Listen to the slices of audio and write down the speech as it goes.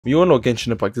We all know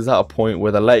Genshin Impact is at a point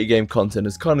where the late game content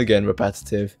is kind of getting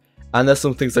repetitive, and there's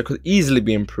some things that could easily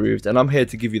be improved, and I'm here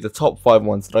to give you the top 5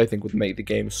 ones that I think would make the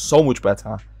game so much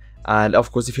better. And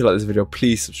of course, if you like this video,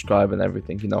 please subscribe and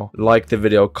everything, you know, like the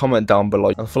video, comment down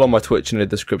below, and follow my Twitch in the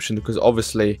description, because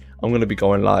obviously I'm going to be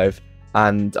going live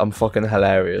and I'm fucking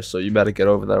hilarious, so you better get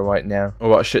over there right now.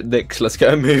 Alright, shit dicks, let's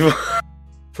get a move.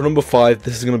 For number 5,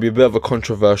 this is going to be a bit of a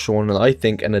controversial one, and I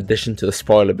think an addition to the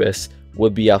Spiral Abyss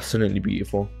would be absolutely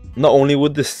beautiful. Not only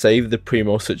would this save the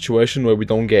primo situation where we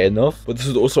don't get enough, but this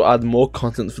would also add more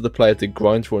content for the player to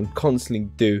grind for and constantly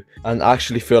do, and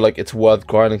actually feel like it's worth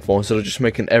grinding for instead of just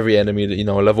making every enemy, you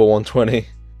know, level 120.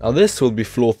 Now this will be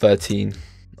floor 13.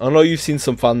 I know you've seen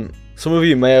some of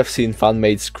you may have seen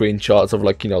fan-made screenshots of,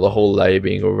 like, you know, the whole layer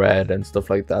being red and stuff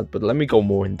like that, but let me go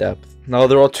more in depth. Now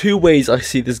there are 2 ways I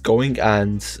see this going,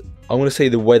 and I'm going to say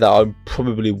the way that I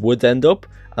probably would end up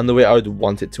and the way I would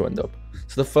want it to end up.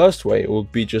 So the first way, it would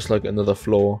be just like another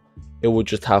floor. It would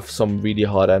just have some really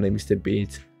hard enemies to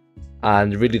beat,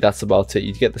 and really that's about it.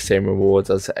 You'd get the same rewards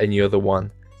as any other one,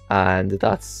 and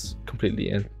that's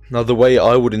completely it. Now the way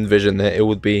I would envision it, it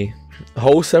would be a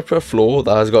whole separate floor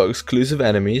that has got exclusive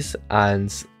enemies,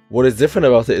 and what is different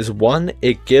about it is 1,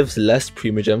 it gives less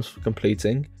primogems for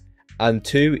completing, and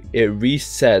 2, it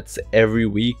resets every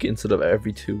week instead of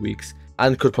every 2 weeks,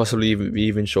 and could possibly be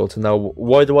even shorter. Now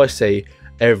why do I say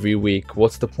every week?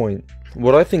 What's the point?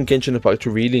 What I think Genshin Impact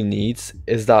really needs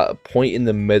is that point in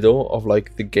the middle of,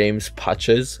 like, the game's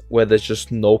patches where there's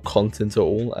just no content at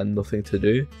all and nothing to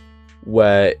do,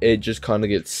 where it just kind of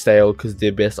gets stale because the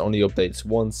Abyss only updates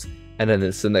once and then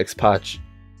it's the next patch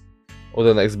or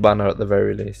the next banner at the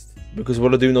very least. Because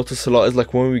what I do notice a lot is,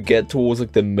 like, when we get towards,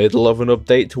 like, the middle of an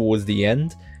update, towards the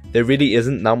end, there really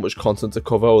isn't that much content to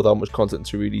cover or that much content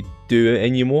to really do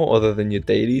anymore other than your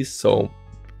dailies. So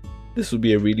this would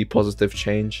be a really positive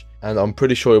change, and I'm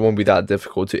pretty sure it won't be that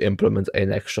difficult to implement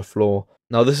an extra floor.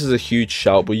 Now this is a huge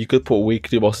shout, but you could put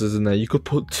weekly bosses in there. You could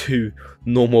put 2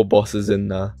 normal bosses in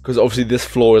there, because obviously this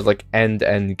floor is like end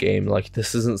game. Like,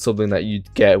 this isn't something that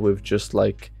you'd get with just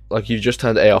like you've just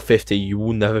turned AR 50. You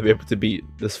will never be able to beat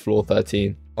this floor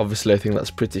 13. Obviously I think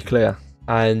that's pretty clear.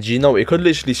 And you know, it could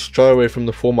literally stray away from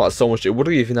the format so much. It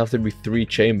wouldn't even have to be 3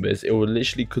 chambers. It would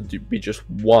literally could be just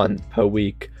 1 per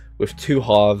week with 2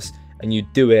 halves, and you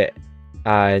do it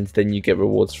and then you get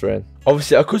rewards for it.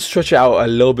 Obviously I could stretch it out a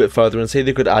little bit further and say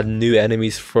they could add new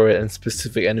enemies for it and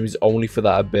specific enemies only for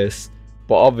that Abyss,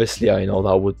 but obviously I know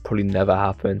that would probably never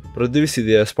happen. But I do see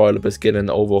the Spiral Abyss getting an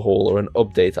overhaul, or an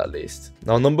update at least.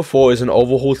 Now number 4 is an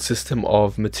overhauled system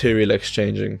of material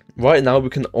exchanging. Right now we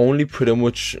can only pretty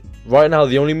much,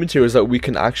 the only materials that we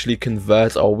can actually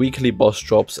convert are weekly boss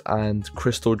drops and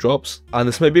crystal drops. And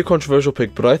this may be a controversial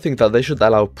pick, but I think that they should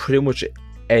allow pretty much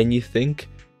anything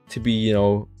to be, you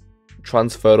know,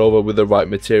 transferred over with the right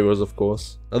materials, of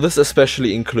course. Now this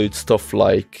especially includes stuff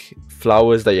like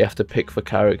flowers that you have to pick for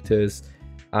characters,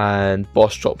 and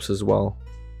boss drops as well,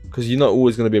 because you're not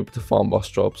always going to be able to farm boss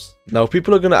drops. Now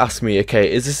people are going to ask me, okay,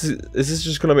 is this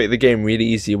just going to make the game really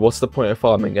easy? What's the point of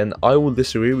farming? And I will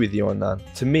disagree with you on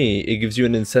that. To me, it gives you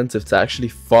an incentive to actually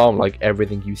farm like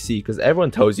everything you see, because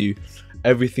everyone tells you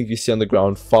everything you see on the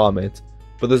ground, farm it.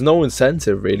 But there's no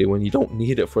incentive really when you don't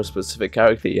need it for a specific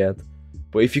character yet.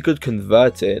 But if you could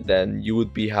convert it, then you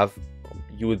would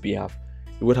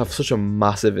have such a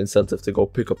massive incentive to go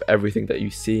pick up everything that you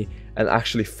see and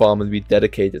actually farm and be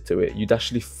dedicated to it. You'd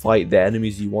actually fight the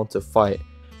enemies you want to fight.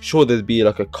 Sure, there'd be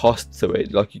like a cost to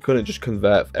it. Like, you couldn't just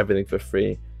convert everything for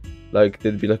free. Like,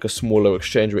 there'd be like a smaller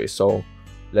exchange rate. So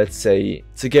let's say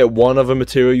to get 1 of a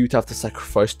material, you'd have to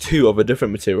sacrifice 2 of a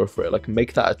different material for it. Like,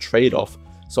 make that a trade-off.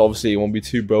 So obviously it won't be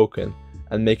too broken,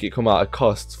 and make it come out of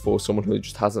cost for someone who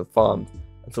just hasn't farmed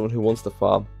and someone who wants to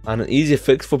farm. And an easier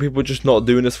fix for people just not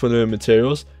doing this for new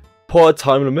materials: put a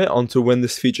time limit onto when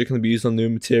this feature can be used on new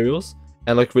materials,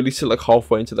 and like release it like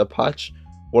halfway into the patch,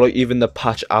 or like even the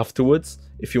patch afterwards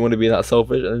if you want to be that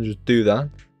selfish, and just do that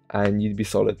and you'd be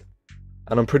solid.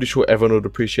 And I'm pretty sure everyone would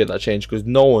appreciate that change, because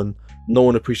no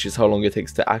one appreciates how long it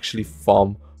takes to actually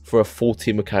farm for a full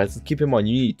team of characters. Keep in mind,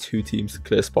 you need 2 teams to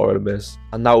clear Spiral Abyss,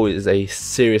 and that is a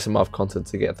serious amount of content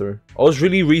to get through. I was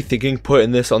really rethinking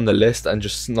putting this on the list and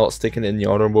just not sticking it in the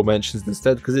honorable mentions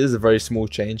instead, because it is a very small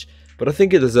change, but I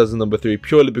think it deserves a number 3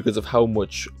 purely because of how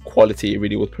much quality it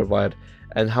really would provide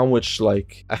and how much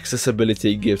like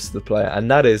accessibility it gives to the player. And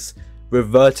that is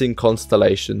reverting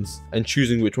constellations and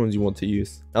choosing which ones you want to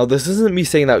use. Now, this isn't me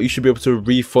saying that you should be able to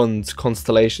refund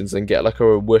constellations and get like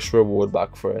a wish reward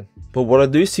back for it. But what I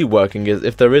do see working is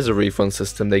if there is a refund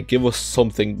system, they give us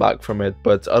something back from it,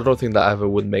 but I don't think that ever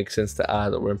would make sense to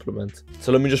add or implement.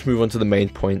 So let me just move on to the main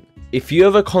point. If you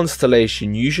have a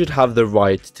constellation, you should have the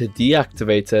right to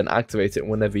deactivate it and activate it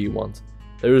whenever you want.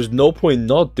 There is no point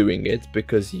not doing it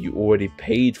because you already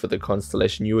paid for the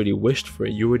constellation, you already wished for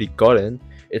it, you already got it.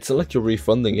 It's not like you're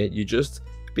refunding it, you're just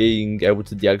being able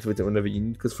to deactivate it whenever you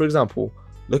need. Because for example,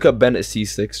 look at Bennett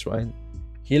C6, right?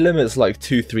 He limits like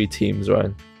 2-3 teams,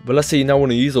 right? But let's say you now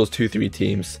want to use those 2-3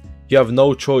 teams. You have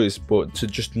no choice but to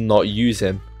just not use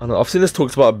him. And I've seen this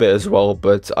talked about a bit as well,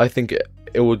 but I think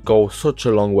it would go such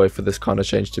a long way for this kind of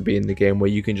change to be in the game where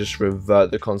you can just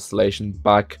revert the constellation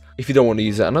back if you don't want to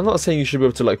use it. And I'm not saying you should be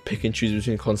able to like pick and choose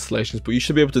between constellations, but you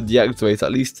should be able to deactivate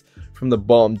at least from the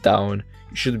bottom down.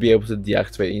 You should be able to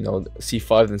deactivate, you know,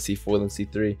 C5, then C4, then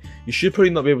C3. You should probably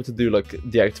not be able to do like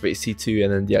deactivate C2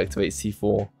 and then deactivate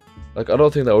C4. Like, I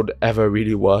don't think that would ever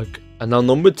really work. And now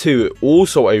number 2,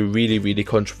 also a really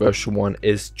controversial one,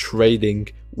 is trading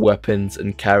weapons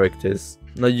and characters.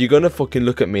 Now you're gonna fucking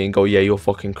look at me and go, yeah, you're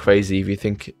fucking crazy if you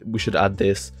think we should add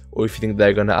this, or if you think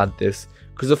they're gonna add this.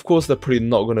 Because of course they're probably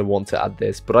not gonna want to add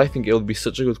this, but I think it would be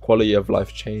such a good quality of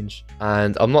life change.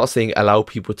 And I'm not saying allow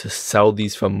people to sell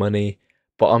these for money,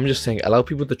 but I'm just saying allow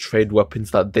people to trade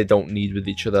weapons that they don't need with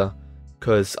each other.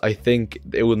 Because I think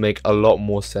it would make a lot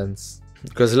more sense.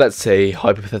 Because let's say,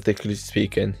 hypothetically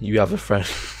speaking, you have a friend.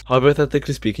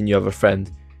 Hypothetically speaking, you have a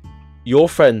friend. Your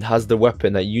friend has the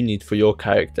weapon that you need for your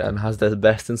character and has their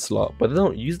best in slot, but they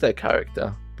don't use their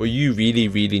character. But you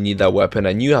really need that weapon,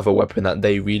 and you have a weapon that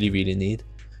they really need.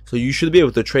 So you should be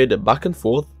able to trade it back and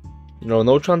forth. You know,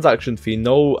 no transaction fee,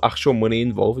 no actual money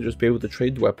involved. Just be able to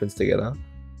trade weapons together,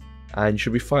 and you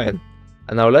should be fine.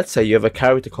 And now let's say you have a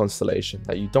character constellation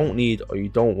that you don't need or you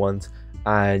don't want,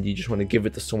 and you just want to give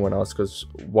it to someone else because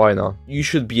why not? You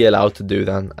should be allowed to do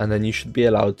that, and then you should be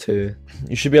allowed to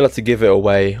give it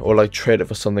away or like trade it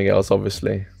for something else,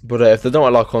 obviously. But if they don't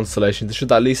allow constellations, they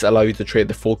should at least allow you to trade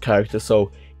the full character.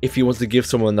 So if you want to give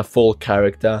someone the full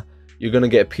character, you're gonna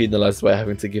get penalized by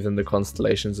having to give them the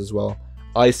constellations as well.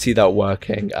 I see that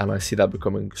working, and I see that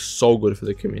becoming so good for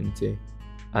the community,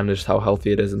 and just how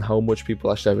healthy it is and how much people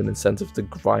actually have an incentive to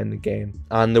grind the game.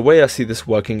 And the way I see this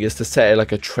working is to set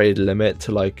like a trade limit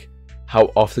to like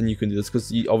how often you can do this,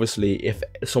 because obviously if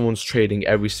someone's trading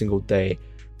every single day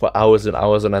for hours and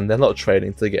hours on end, they're not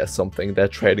trading to get something, they're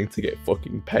trading to get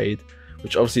fucking paid,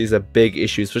 which obviously is a big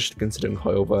issue, especially considering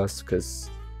Hoyoverse, because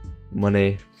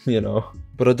money, you know.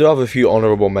 But I do have a few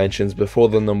honorable mentions before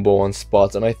the number 1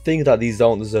 spot, and I think that these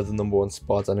don't deserve the number 1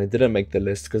 spot, and I didn't make the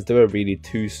list because they were really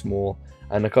too small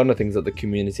and the kind of things that the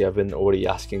community have been already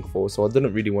asking for, so I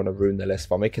didn't really want to ruin the list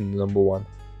by making the number 1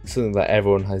 something that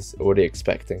everyone has already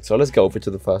expecting. So let's get over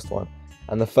to the first one.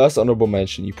 And the first honorable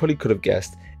mention, you probably could have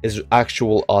guessed, is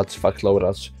actual artifact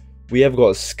loadouts. We have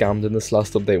got scammed in this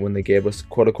last update when they gave us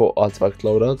quote-unquote artifact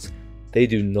loadouts. They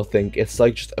do nothing. It's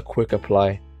like just a quick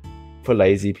apply for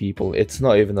lazy people. It's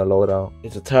not even a loadout.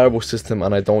 It's a terrible system,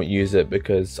 and I don't use it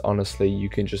because honestly you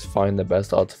can just find the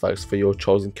best artifacts for your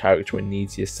chosen character and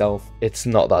needs yourself. It's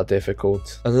not that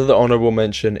difficult. Another honorable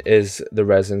mention is the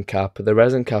resin cap. The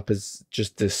resin cap is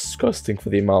just disgusting for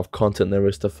the amount of content there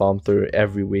is to farm through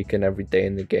every week and every day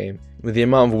in the game. With the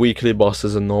amount of weekly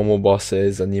bosses and normal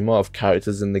bosses and the amount of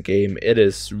characters in the game, it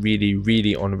is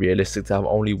really unrealistic to have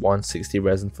only 160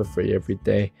 resin for free every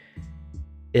day.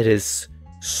 It is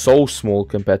so small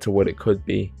compared to what it could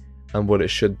be and what it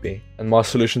should be. And my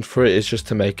solution for it is just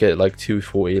to make it like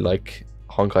 240 like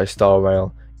Honkai Star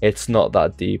Rail. It's not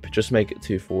that deep, just make it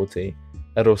 240.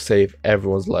 It'll save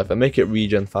everyone's life and make it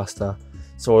regen faster,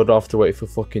 so I don't have to wait for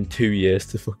fucking 2 years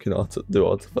to fucking do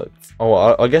artifacts.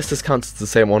 Oh, I guess this counts as the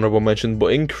same honorable mention,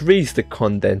 but increase the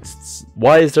condensed.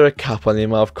 Why is there a cap on the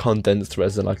amount of condensed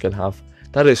resin I can have?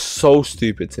 That is so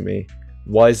stupid to me.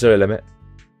 Why is there a limit?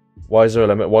 Why is there a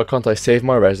limit? Why can't I save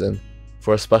my resin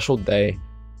for a special day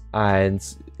and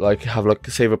like have like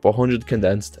save up 100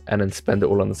 condensed and then spend it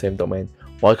all on the same domain?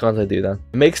 Why can't I do that?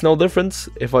 It makes no difference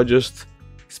if I just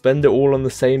spend it all on the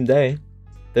same day.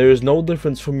 There is no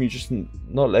difference from you just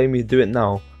not letting me do it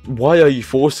now. Why are you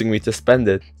forcing me to spend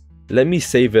it? Let me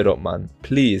save it up, man.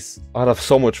 Please. I'd have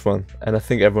so much fun, and I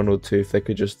think everyone would too if they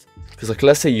could just... Because like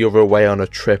let's say you're away on a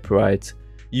trip, right?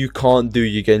 You can't do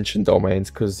your Genshin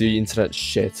domains because the internet's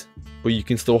shit, but you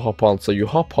can still hop on. So you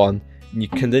hop on, and you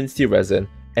condense your resin,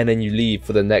 and then you leave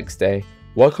for the next day.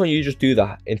 Why can't you just do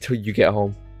that until you get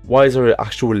home? Why is there an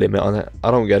actual limit on it?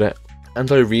 I don't get it. And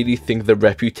I really think the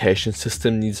reputation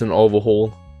system needs an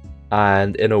overhaul.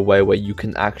 and in a way where you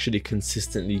can actually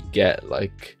consistently get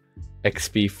like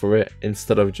XP for it,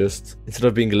 instead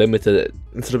of being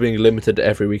limited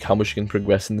every week how much you can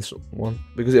progress in this one.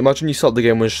 Because imagine you start the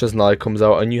game when Shazna comes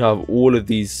out and you have all of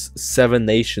these 7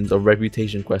 nations of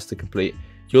reputation quests to complete.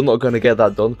 You're not going to get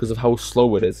that done because of how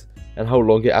slow it is and how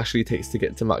long it actually takes to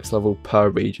get to max level per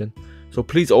region. So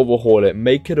please overhaul it,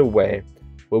 make it a way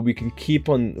where we can keep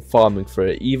on farming for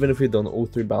it, even if we've done all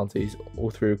 3 bounties,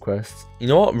 all 3 requests. You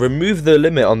know what, remove the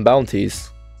limit on bounties.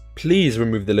 Please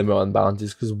remove the limit on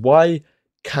bounties, because why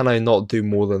can I not do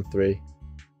more than 3?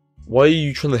 Why are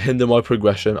you trying to hinder my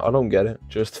progression? I don't get it.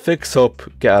 Just fix up,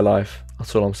 get a life.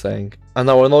 That's all I'm saying. And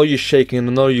now I know you're shaking and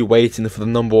I know you're waiting for the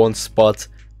 #1 spot,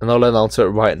 and I'll announce it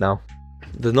right now.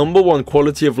 The #1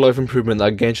 quality of life improvement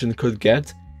that Genshin could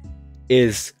get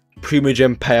is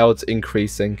Primogem payouts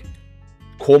increasing.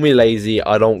 Call me lazy,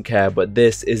 I don't care, but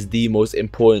this is the most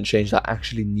important change that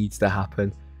actually needs to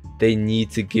happen. They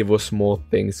need to give us more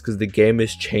things because the game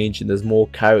is changing. There's more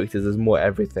characters, there's more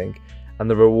everything, and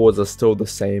the rewards are still the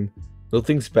same.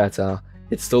 Nothing's better.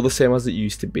 It's still the same as it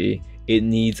used to be. It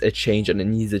needs a change, and it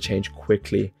needs a change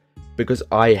quickly, because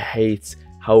I hate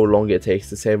how long it takes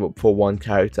to save up for one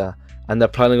character, and they're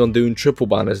planning on doing triple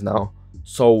banners now.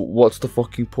 So what's the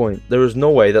fucking point? There is no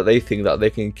way that they think that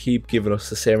they can keep giving us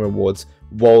the same rewards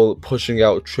while pushing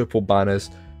out triple banners,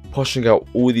 pushing out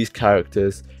all these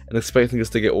characters, and expecting us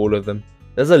to get all of them.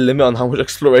 There's a limit on how much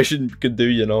exploration you can do,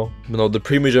 you know. But no, the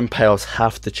Primogem payouts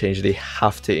have to change, they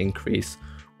have to increase,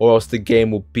 or else the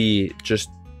game will be just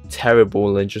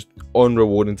terrible and just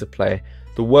unrewarding to play.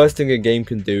 The worst thing a game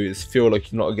can do is feel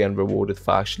like you're not getting rewarded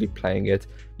for actually playing it.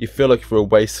 You feel like you're a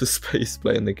waste of space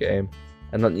playing the game,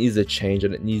 and that needs to change,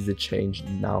 and it needs to change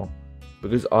now.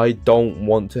 Because I don't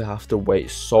want to have to wait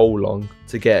so long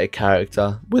to get a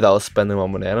character without spending my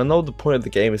money. And I know the point of the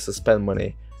game is to spend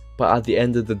money, but at the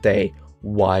end of the day,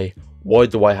 why? Why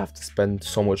do I have to spend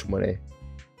so much money?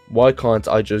 Why can't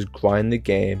I just grind the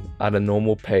game at a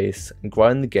normal pace and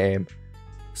grind the game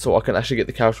so I can actually get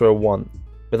the character I want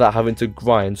without having to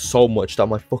grind so much that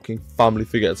my fucking family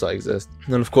forgets I exist?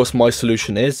 And then of course my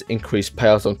solution is increase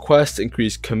payouts on quests,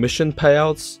 increase commission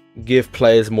payouts, give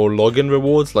players more login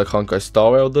rewards like Honkai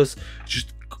Star Rail does.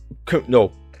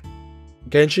 No,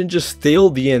 Genshin, just steal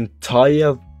the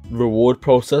entire reward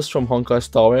process from Honkai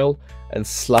Star Rail and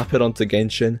slap it onto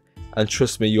Genshin, and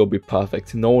trust me, you'll be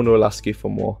perfect. No one will ask you for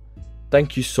more.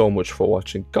 Thank you so much for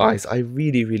watching, guys. I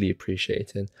really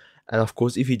appreciate it. And of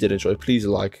course, if you did enjoy, please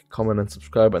like, comment and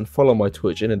subscribe, and follow my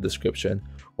Twitch in the description,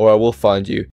 or I will find you